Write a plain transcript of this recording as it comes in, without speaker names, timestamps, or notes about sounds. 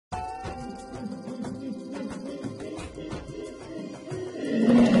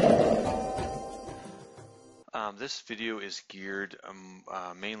This video is geared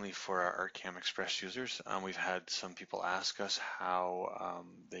mainly for our ArtCAM Express users. We've had some people ask us how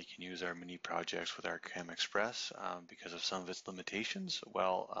they can use our mini projects with ArtCAM Express because of some of its limitations.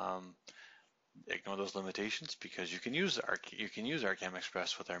 Well, ignore those limitations because you can use ArtCAM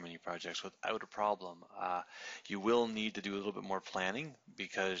Express with our mini projects without a problem. You will need to do a little bit more planning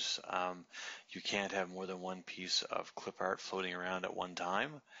because you can't have more than one piece of Clipart floating around at one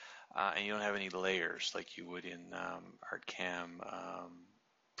time. And you don't have any layers like you would in ArtCAM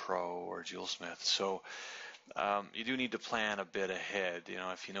Pro or JewelSmith. So you do need to plan a bit ahead. You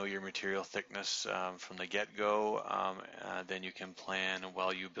know, if you know your material thickness from the get-go, then you can plan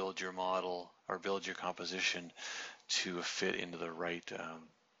while you build your model or build your composition to fit into the right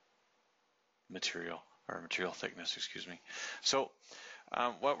material thickness, excuse me. So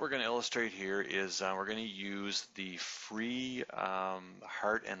what we're going to illustrate here is we're going to use the free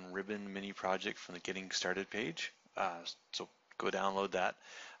heart and ribbon mini project from the Getting Started page. So go download that,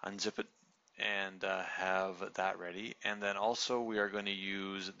 unzip it, and have that ready. And then also we are going to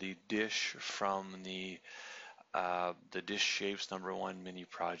use the dish from the Dish Shapes #1 mini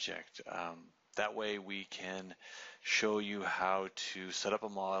project. That way we can show you how to set up a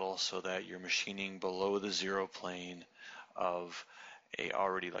model so that you're machining below the zero plane of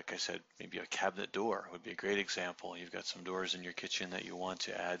already, like I said, maybe a cabinet door would be a great example. You've got some doors in your kitchen that you want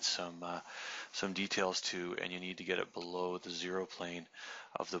to add some details to, and you need to get it below the zero plane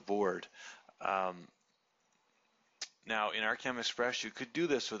of the board. Now in ArtCAM Express you could do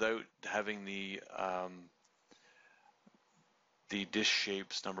this without having the Dish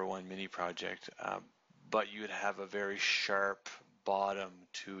Shapes #1 mini project, but you'd have a very sharp bottom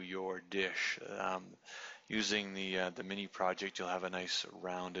to your dish. Using the mini project, you'll have a nice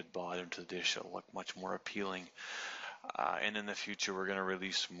rounded bottom to the dish that'll look much more appealing. And in the future, we're going to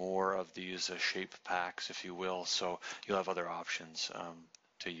release more of these shape packs, if you will, so you'll have other options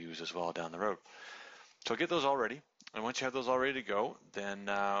to use as well down the road. So get those all ready, and once you have those all ready to go, then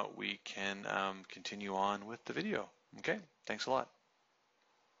we can continue on with the video. Okay, thanks a lot.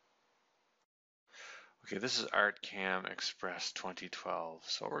 Okay, this is ArtCAM Express 2012.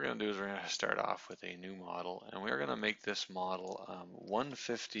 So what we're going to do is we're going to start off with a new model, and we're going to make this model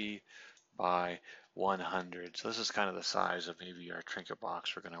 150 by 100. So this is kind of the size of maybe our trinket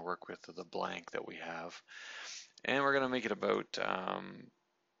box we're going to work with, or the blank that we have. And we're going to make it about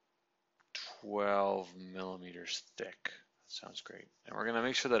 12 millimeters thick. Sounds great. And we're going to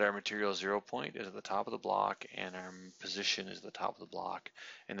make sure that our material 0 point is at the top of the block and our position is at the top of the block,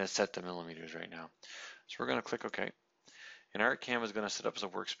 and that's set to millimeters right now. So we're going to click OK. And ArtCAM is going to set up as a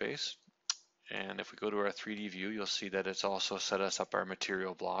workspace. And if we go to our 3D view, you'll see that it's also set us up our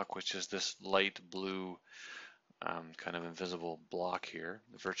material block, which is this light blue kind of invisible block here,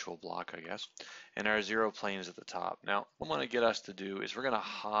 the virtual block, I guess. And our zero plane is at the top. Now, what I want to get us to do is we're going to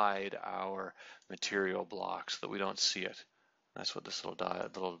hide our material block so that we don't see it. That's what this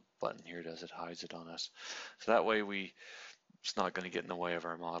little button here does. It hides it on us. So that way it's not going to get in the way of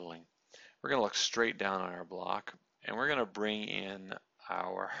our modeling. We're going to look straight down on our block, and we're going to bring in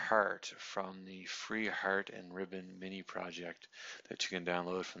our heart from the free heart and ribbon mini project that you can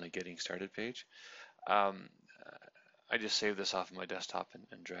download from the Getting Started page. I just saved this off of my desktop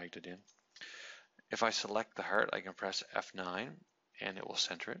and dragged it in. If I select the heart, I can press F9 and it will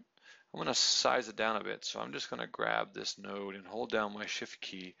center it. I'm going to size it down a bit, so I'm just going to grab this node and hold down my Shift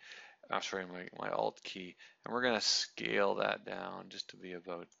key, my Alt key, and we're going to scale that down just to be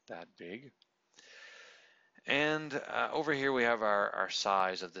about that big. And over here we have our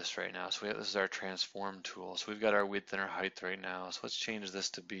size of this right now. So this is our transform tool. So we've got our width and our height right now. So let's change this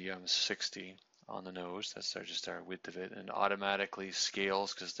to be 60 on the nose. That's just our width of it, and automatically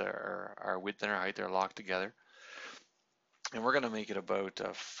scales because our width and our height are locked together. And we're going to make it about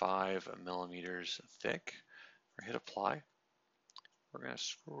 5 millimeters thick. Or hit apply. We're going to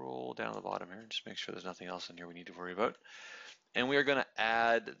scroll down to the bottom here and just make sure there's nothing else in here we need to worry about. And we are going to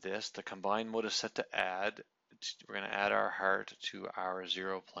add this. The combine mode is set to add. We're going to add our heart to our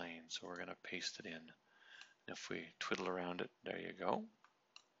zero plane. So we're going to paste it in. And if we twiddle around it, there you go.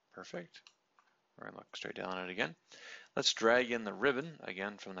 Perfect. We're going to look straight down on it again. Let's drag in the ribbon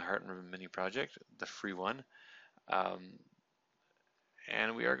again from the Heart and Ribbon Mini project, the free one.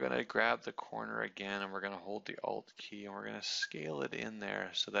 And we are going to grab the corner again, and we're going to hold the Alt key, and we're going to scale it in there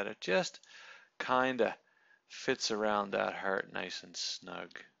so that it just kind of fits around that heart nice and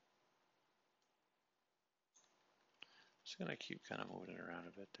snug. Just going to keep kind of moving it around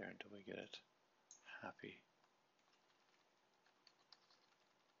a bit there until we get it happy.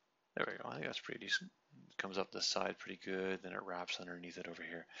 There we go. I think that's pretty decent. comes up the side pretty good, then it wraps underneath it over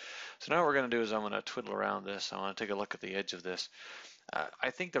here. So now what we're going to do is I'm going to twiddle around this. I want to take a look at the edge of this. I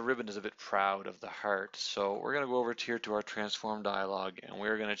think the ribbon is a bit proud of the heart, so we're going to go over here to our transform dialog, and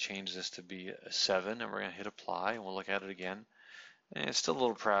we're going to change this to be a 7, and we're going to hit apply, and we'll look at it again. And it's still a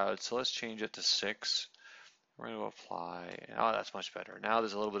little proud, so let's change it to 6. We're going to apply. Oh, that's much better. Now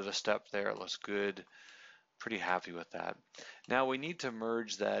there's a little bit of a step there. It looks good. Pretty happy with that. Now we need to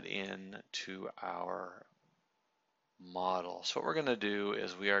merge that in to our model. So what we're going to do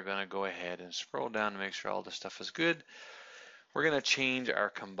is we are going to go ahead and scroll down to make sure all this stuff is good. We're going to change our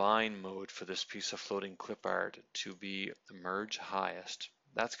combine mode for this piece of floating clip art to be merge highest.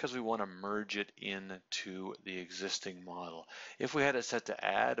 That's because we want to merge it into the existing model. If we had it set to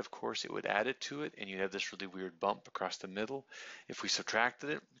add, of course, it would add it to it, and you'd have this really weird bump across the middle. If we subtracted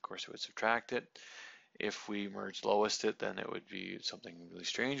it, of course, it would subtract it. If we merge lowest it, then it would be something really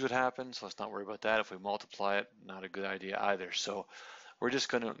strange would happen, so let's not worry about that. If we multiply it, not a good idea either. So we're just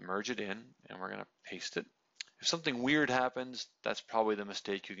going to merge it in, and we're going to paste it. If something weird happens, that's probably the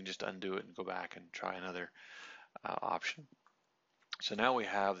mistake. You can just undo it and go back and try another option. So now we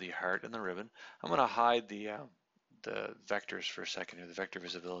have the heart and the ribbon. I'm going to hide the vectors for a second here, the vector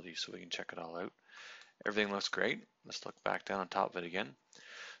visibility, so we can check it all out. Everything looks great. Let's look back down on top of it again.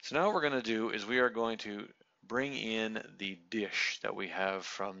 So now what we're going to do is we are going to bring in the dish that we have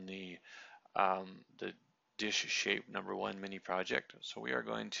from the dish shape #1 mini project. So we are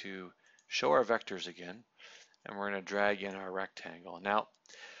going to show our vectors again, and we're going to drag in our rectangle now,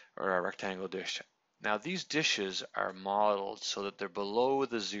 or our rectangle dish. Now these dishes are modeled so that they're below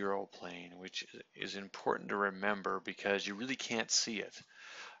the 0 plane, which is important to remember because you really can't see it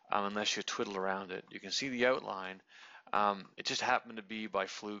unless you twiddle around it. You can see the outline. It just happened to be by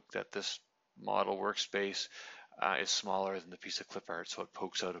fluke that this model workspace is smaller than the piece of clip art, so it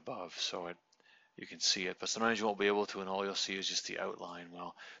pokes out above, so you can see it, but sometimes you won't be able to, and all you'll see is just the outline.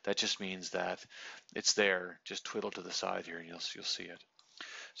 Well, that just means that it's there. Just twiddle to the side here and you'll see it.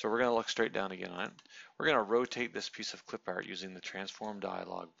 So we're going to look straight down again on it. We're going to rotate this piece of clip art using the transform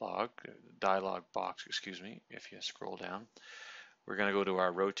dialog box, excuse me, if you scroll down. We're going to go to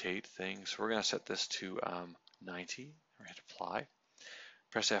our rotate thing. So we're going to set this to 90. We're going to hit apply.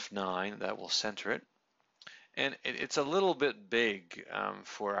 Press F9. That will center it. And it's a little bit big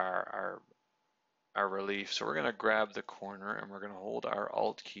for our relief. So we're going to grab the corner and we're going to hold our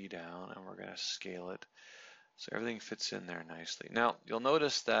Alt key down and we're going to scale it so everything fits in there nicely. Now you'll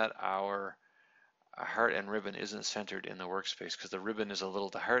notice that our heart and ribbon isn't centered in the workspace because the ribbon is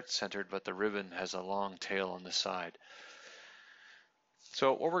the heart's centered, but the ribbon has a long tail on the side.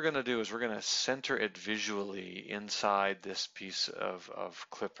 So what we're going to do is we're going to center it visually inside this piece of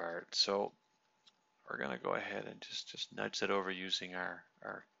clip art. So we're going to go ahead and just nudge that over using our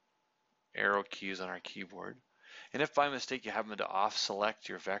arrow keys on our keyboard. And if by mistake you happen to off select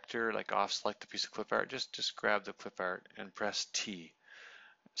your vector, like off select the piece of clip art, just grab the clip art and press T.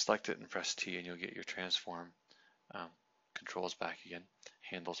 Select it and press T and you'll get your transform controls back again,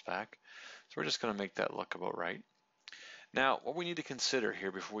 handles back. So we're just going to make that look about right. Now what we need to consider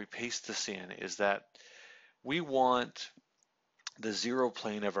here before we paste this in is that we want the 0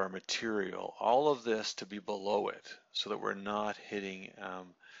 plane of our material, all of this to be below it so that we're not hitting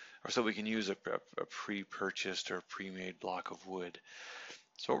or so we can use a pre-purchased or pre-made block of wood.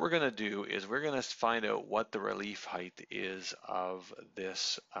 So what we're going to do is we're going to find out what the relief height is of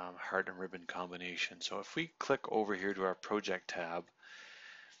this heart and ribbon combination. So if we click over here to our project tab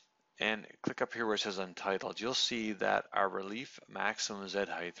and click up here where it says Untitled, you'll see that our relief maximum Z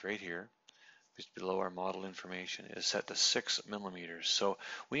height right here, just below our model information, is set to 6 millimeters. So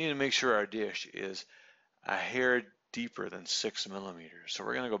we need to make sure our dish is a hair deeper than 6 millimeters. So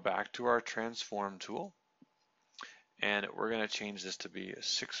we're going to go back to our transform tool and we're going to change this to be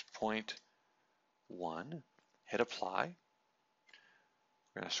 6.1, hit apply.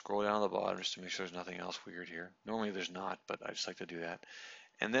 We're going to scroll down to the bottom just to make sure there's nothing else weird here. Normally there's not, but I just like to do that.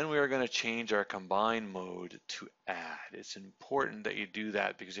 And then we are going to change our combine mode to add. It's important that you do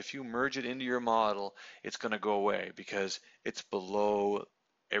that because if you merge it into your model, it's going to go away because it's below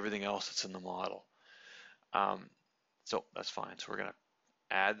everything else that's in the model. So that's fine. So we're going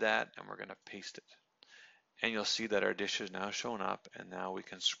to add that and we're going to paste it. And you'll see that our dish is now shown up, and now we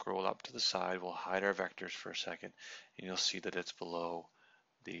can scroll up to the side. We'll hide our vectors for a second and you'll see that it's below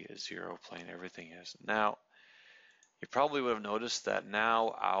the 0 plane. Everything is. Now you probably would have noticed that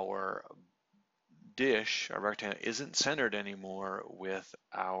now our dish, our rectangle, isn't centered anymore with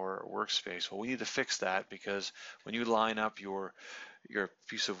our workspace. Well, we need to fix that because when you line up your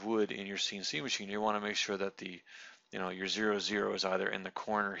piece of wood in your CNC machine, you want to make sure that the your 0, 0 is either in the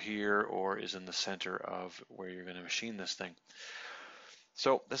corner here or is in the center of where you're going to machine this thing.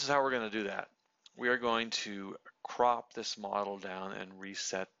 So this is how we're going to do that. We are going to crop this model down and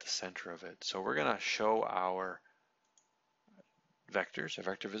reset the center of it. So we're going to show our vectors, a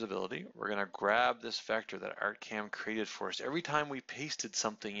vector visibility. We're going to grab this vector that ArtCAM created for us. Every time we pasted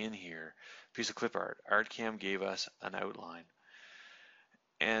something in here, piece of clip art, ArtCAM gave us an outline.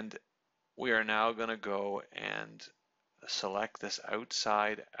 And we are now going to go and select this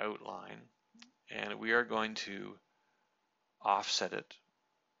outside outline, and we are going to offset it.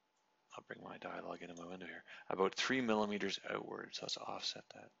 I'll bring my dialog into my window here, about 3 millimeters outward. So let's offset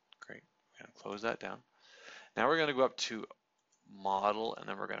that. Great. We're going to close that down. Now we're going to go up to model, and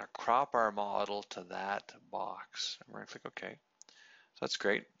then we're going to crop our model to that box. And we're going to click OK. So that's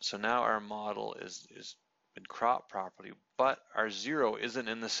great. So now our model is been cropped properly, but our 0 isn't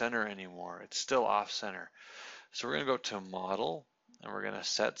in the center anymore. It's still off center. So we're going to go to model, and we're going to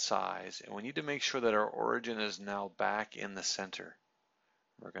set size, and we need to make sure that our origin is now back in the center.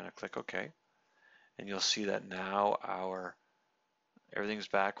 We're going to click OK, and you'll see that now everything's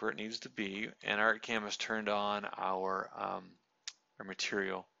back where it needs to be, and ArtCAM has turned on our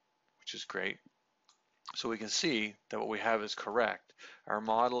material, which is great. So we can see that what we have is correct. Our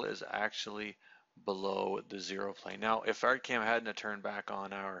model is actually below the 0 plane. Now, if ArtCAM hadn't turned back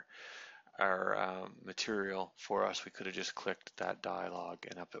on our material for us, we could have just clicked that dialog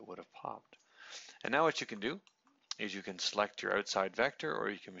and up it would have popped. And now what you can do is you can select your outside vector, or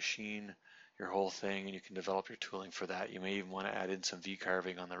you can machine your whole thing, and you can develop your tooling for that. You may even want to add in some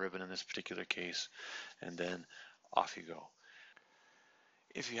V-carving on the ribbon in this particular case, and then off you go.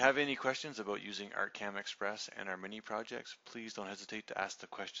 If you have any questions about using ArtCAM Express and our mini projects, please don't hesitate to ask the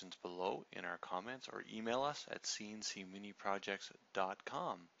questions below in our comments, or email us at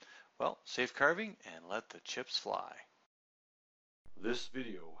cncminiprojects.com. Well, safe carving and let the chips fly. This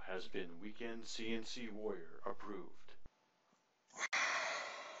video has been Weekend CNC Warrior approved.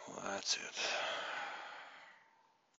 Well, that's it.